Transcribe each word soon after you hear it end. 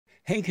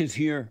Hank is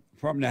here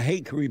from the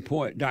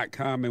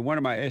HakeReport.com, and one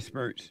of my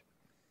experts.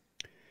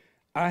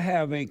 I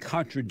have a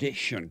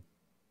contradiction.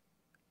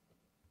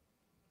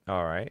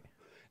 All right.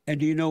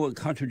 And do you know what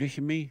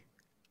contradiction means?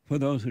 For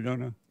those who don't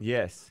know.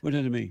 Yes. What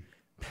does it mean?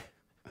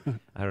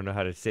 I don't know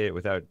how to say it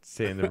without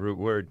saying the root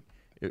word.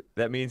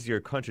 That means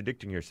you're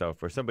contradicting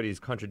yourself, or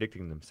somebody's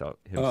contradicting himself.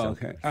 Oh,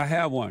 okay. I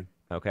have one.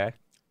 Okay.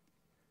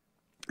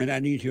 And I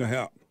need your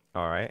help.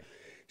 All right.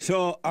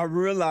 So I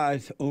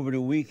realized over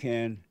the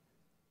weekend,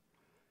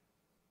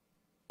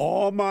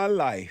 all my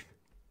life,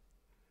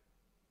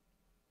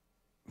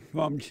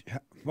 from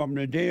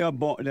the day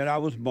that I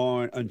was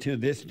born until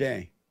this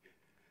day,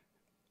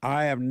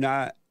 I have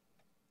not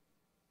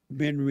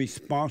been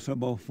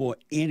responsible for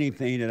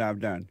anything that I've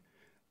done,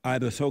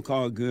 either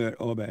so-called good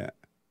or bad.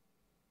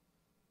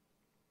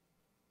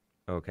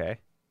 Okay.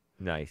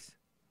 Nice.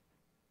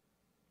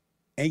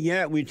 And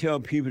yet we tell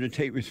people to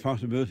take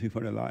responsibility for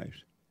their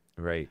lives.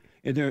 Right.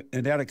 Is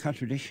that a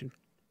contradiction?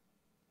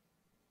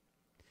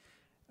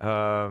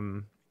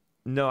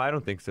 No, I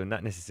don't think so.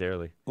 Not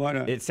necessarily. Why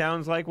not? It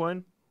sounds like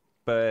one,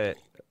 but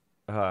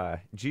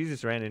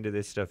Jesus ran into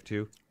this stuff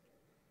too.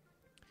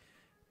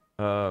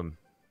 Silence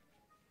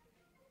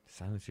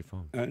your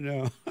phone. I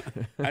know.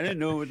 I didn't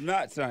know it was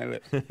not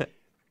silent.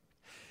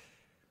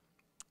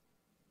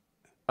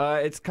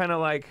 It's kind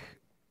of like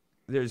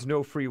there's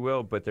no free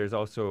will, but there's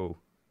also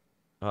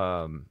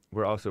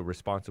we're also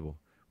responsible.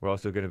 We're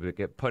also going to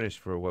get punished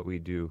for what we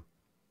do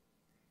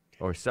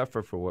or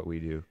suffer for what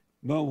we do.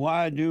 But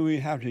why do we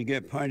have to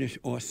get punished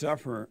or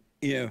suffer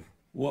if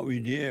what we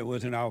did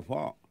wasn't our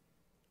fault?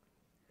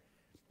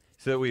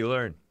 So that we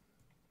learn.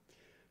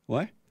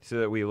 What?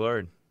 So that we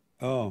learn.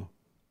 Oh.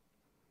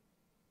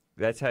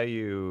 That's how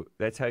you,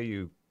 it's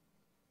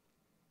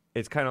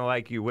kind of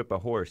like you whip a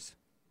horse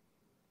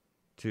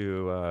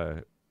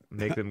to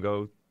make them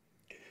go.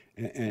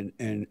 And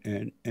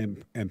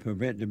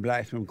prevent the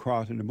blacks from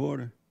crossing the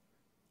border.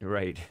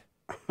 Right.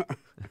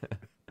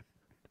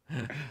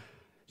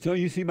 So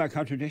you see my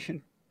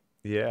contradiction?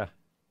 Yeah.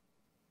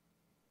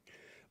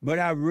 But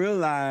I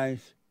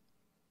realize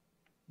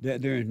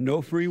that there is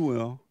no free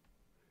will,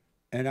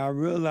 and I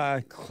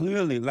realize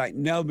clearly, like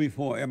never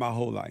before in my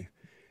whole life,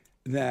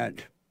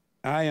 that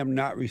I am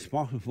not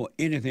responsible for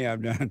anything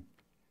I've done.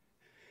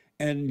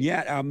 And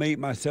yet I made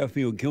myself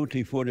feel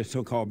guilty for the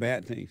so-called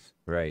bad things.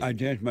 Right. I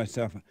judge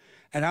myself.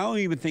 And I don't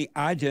even think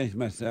I judged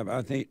myself.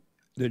 I think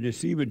the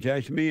deceiver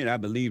judged me, and I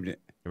believed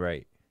it.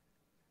 Right.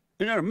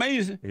 Isn't that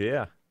amazing?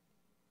 Yeah.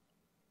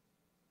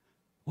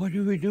 What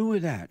do we do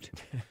with that?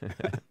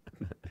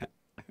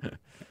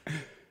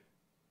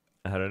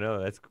 I don't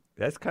know.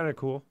 That's kind of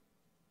cool.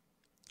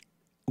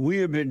 We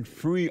have been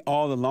free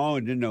all along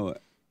and didn't know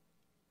it.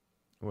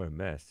 What a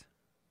mess.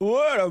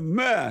 What a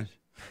mess.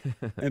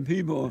 And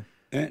people,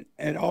 and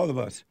all of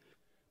us,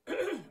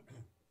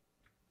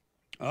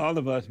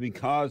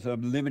 because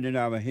of living in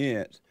our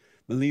heads,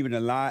 believing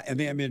a lie, and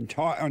then been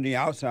taught on the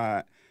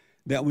outside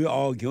that we're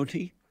all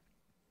guilty,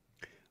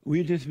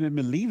 we've just been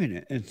believing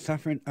it and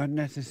suffering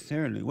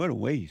unnecessarily. What a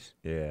waste.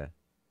 Yeah.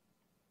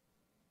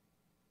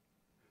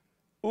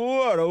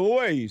 What a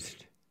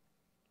waste.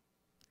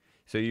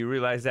 So you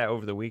realized that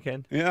over the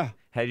weekend? Yeah.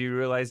 Had you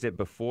realized it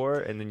before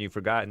and then you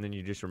forgot and then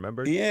you just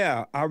remembered?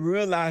 Yeah, I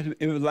realized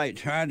it was like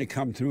trying to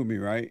come through me,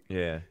 right?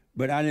 Yeah.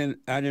 But I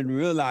didn't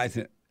realize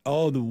it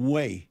all the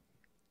way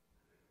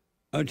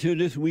until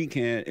this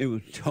weekend. It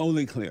was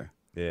totally clear.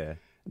 Yeah.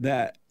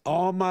 That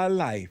all my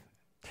life,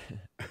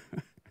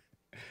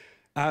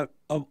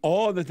 of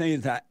all the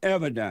things I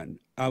ever done,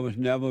 I was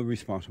never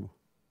responsible.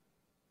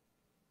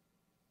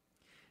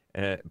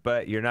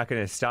 But you're not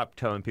going to stop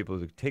telling people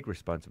to take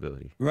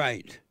responsibility.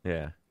 Right.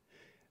 Yeah.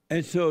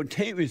 And so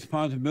take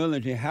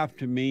responsibility have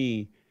to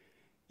mean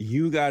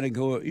you got to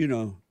go,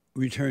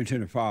 return to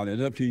the Father.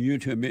 It's up to you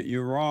to admit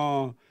you're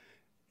wrong,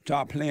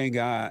 stop playing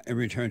God, and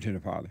return to the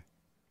Father.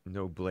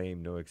 No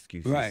blame, no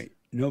excuses. Right.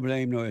 No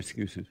blame, no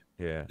excuses.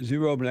 Yeah.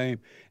 Zero blame.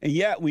 And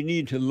yet we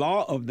need the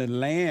law of the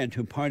land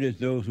to punish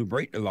those who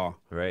break the law.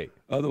 Right.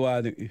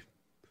 Otherwise,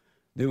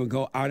 they would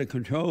go out of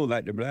control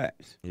like the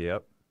blacks.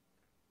 Yep.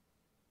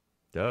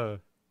 Duh.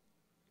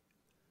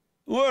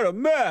 What a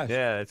mess.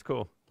 Yeah, that's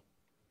cool.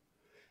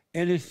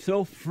 And it's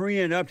so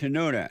freeing up to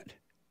know that.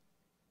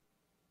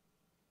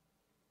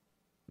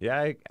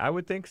 Yeah, I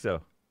would think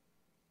so.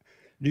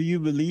 Do you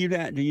believe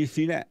that? Do you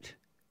see that?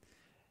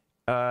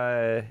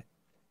 I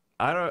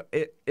don't.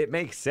 It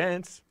makes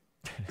sense.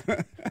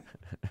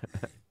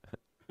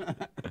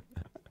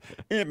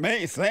 It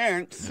makes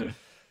sense.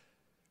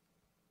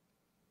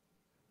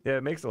 Yeah,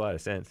 it makes a lot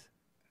of sense.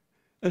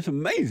 It's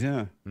amazing,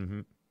 huh? Mm-hmm.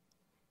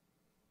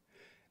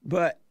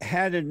 But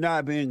had it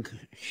not been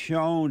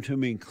shown to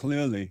me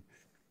clearly,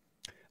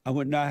 I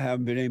would not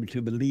have been able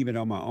to believe it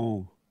on my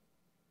own.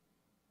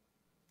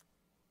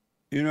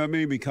 You know what I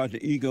mean? Because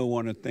the ego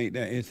want to think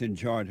that it's in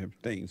charge of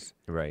things.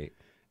 Right.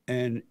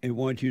 And it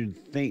wants you to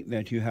think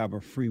that you have a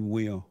free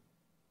will.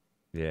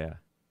 Yeah.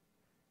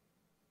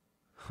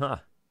 Huh.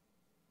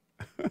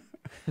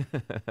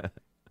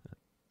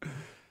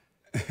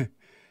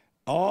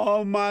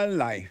 All my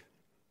life,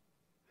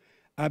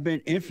 I've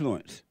been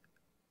influenced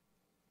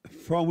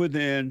from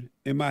within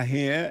in my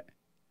head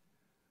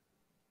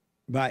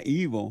by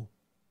evil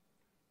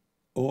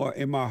or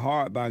in my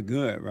heart by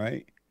good,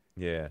 right?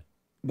 Yeah.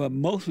 But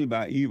mostly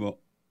by evil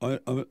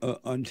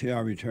until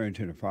I return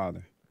to the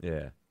Father.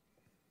 Yeah.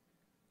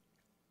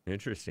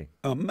 Interesting.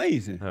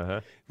 Amazing.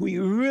 Uh-huh. When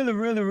you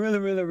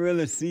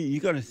really see, you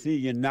got to see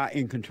you're not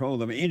in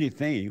control of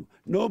anything.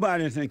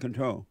 Nobody's in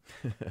control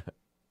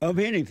of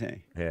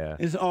anything. Yeah.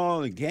 It's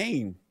all a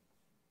game.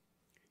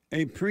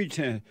 A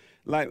pretend,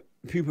 like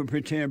people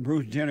pretend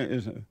Bruce Jenner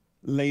is a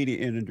lady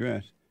in a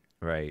dress,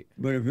 Right.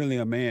 but it's really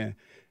a man.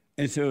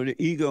 And so the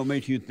ego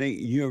makes you think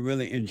you're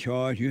really in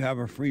charge. You have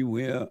a free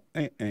will,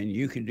 and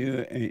you can do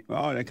it, and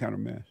all that kind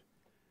of mess.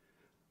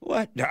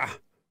 What the?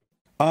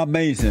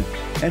 Amazing.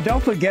 And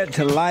don't forget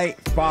to like,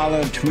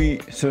 follow,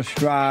 tweet,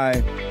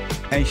 subscribe,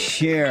 and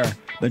share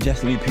the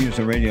Jesse Lee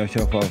Peterson radio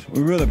show, folks.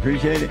 We really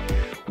appreciate it.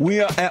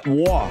 We are at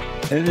war.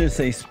 It is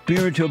a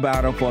spiritual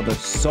battle for the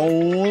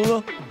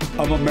soul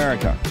of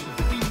America.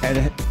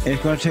 And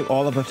it's going to take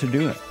all of us to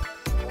do it.